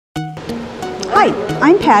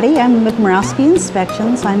I'm Patty. I'm with Mirowski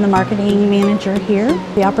Inspections. I'm the marketing manager here.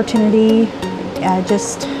 The opportunity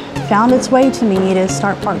just found its way to me to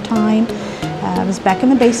start part-time. It was back in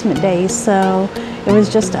the basement days, so it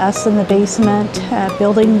was just us in the basement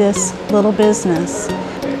building this little business.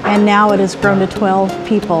 And now it has grown to 12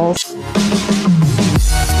 people.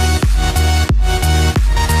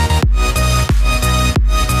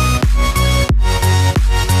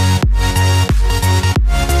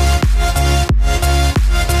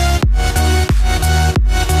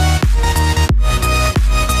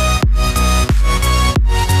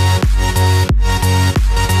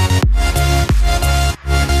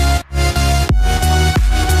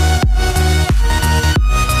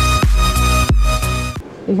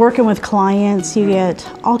 Working with clients, you get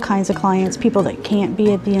all kinds of clients, people that can't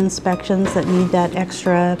be at the inspections that need that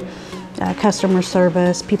extra customer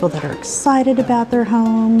service, people that are excited about their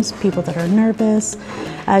homes, people that are nervous.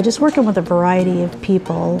 Just working with a variety of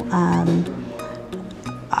people.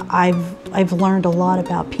 I've learned a lot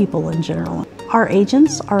about people in general. Our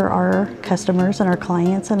agents are our customers and our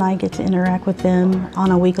clients, and I get to interact with them on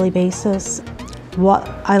a weekly basis. What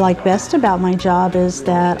I like best about my job is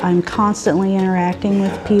that I'm constantly interacting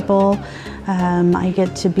with people. I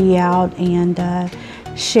get to be out and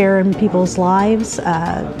share in people's lives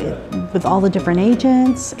with all the different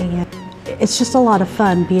agents, and it's just a lot of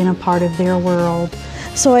fun being a part of their world.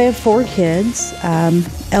 So I have 4 kids,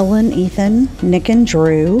 Ellen, Ethan, Nick, and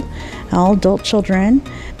Drew, all adult children.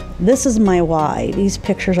 This is my why. These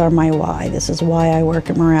pictures are my why. This is why I work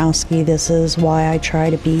at Mirowski. This is why I try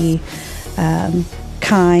to be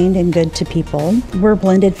kind and good to people. We're a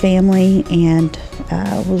blended family, and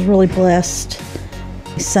was really blessed.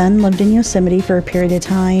 My son lived in Yosemite for a period of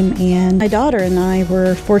time, and my daughter and I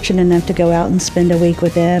were fortunate enough to go out and spend a week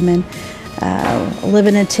with them and live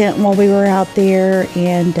in a tent while we were out there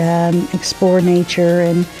and explore nature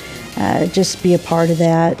and just be a part of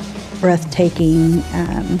that breathtaking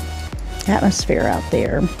atmosphere out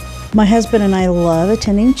there. My husband and I love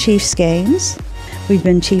attending Chiefs games. We've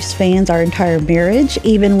been Chiefs fans our entire marriage,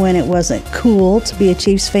 even when it wasn't cool to be a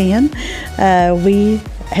Chiefs fan. We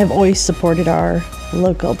have always supported our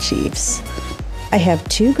local Chiefs. I have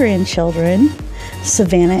 2 grandchildren,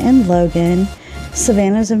 Savannah and Logan.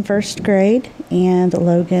 Savannah's in 1st grade, and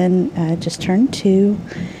Logan just turned 2.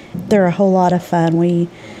 They're a whole lot of fun. We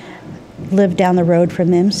live down the road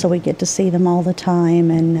from them, so we get to see them all the time,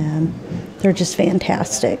 and they're just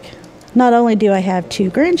fantastic. Not only do I have 2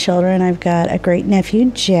 grandchildren, I've got a great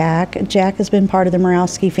nephew, Jack. Jack has been part of the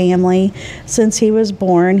Mirowski family since he was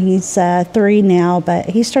born. He's 3 now, but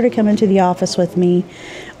he started coming to the office with me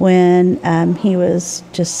when he was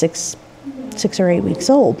just 6 or 8 weeks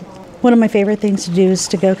old. One of my favorite things to do is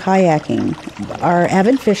to go kayaking. Our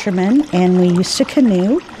avid fishermen, and we used to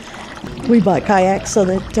canoe. We bought kayaks so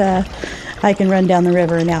that I can run down the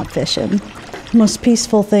river and out fishing. The most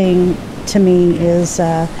peaceful thing to me is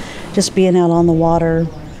just being out on the water,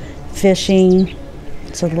 fishing.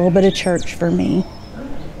 It's a little bit of church for me.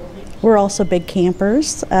 We're also big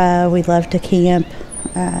campers. We love to camp,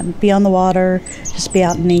 be on the water, just be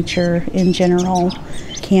out in nature in general.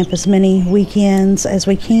 Camp as many weekends as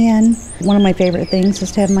we can. One of my favorite things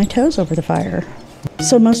is to have my toes over the fire.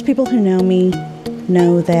 So most people who know me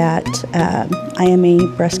know that I am a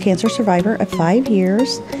breast cancer survivor of 5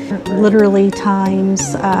 years. Literally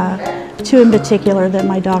times 2 in particular that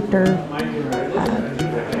my doctor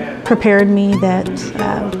prepared me that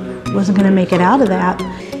wasn't going to make it out of that.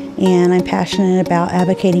 And I'm passionate about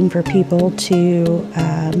advocating for people to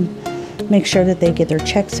make sure that they get their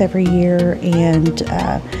checks every year and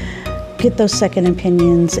get those second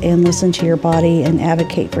opinions and listen to your body and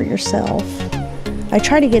advocate for yourself. I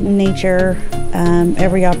try to get in nature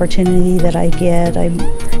every opportunity that I get.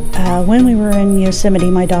 When we were in Yosemite,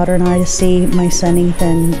 my daughter and I, to see my son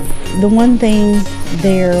Ethan, the one thing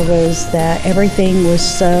there was that everything was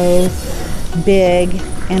so big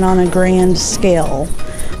and on a grand scale.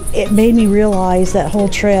 It made me realize that whole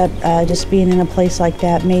trip, just being in a place like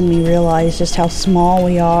that, made me realize just how small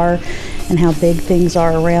we are and how big things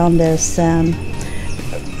are around us.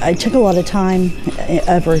 I took a lot of time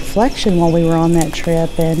of reflection while we were on that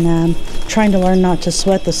trip, and trying to learn not to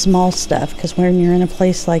sweat the small stuff, because when you're in a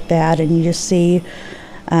place like that and you just see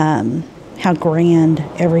how grand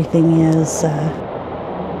everything is,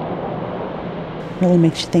 really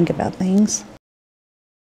makes you think about things.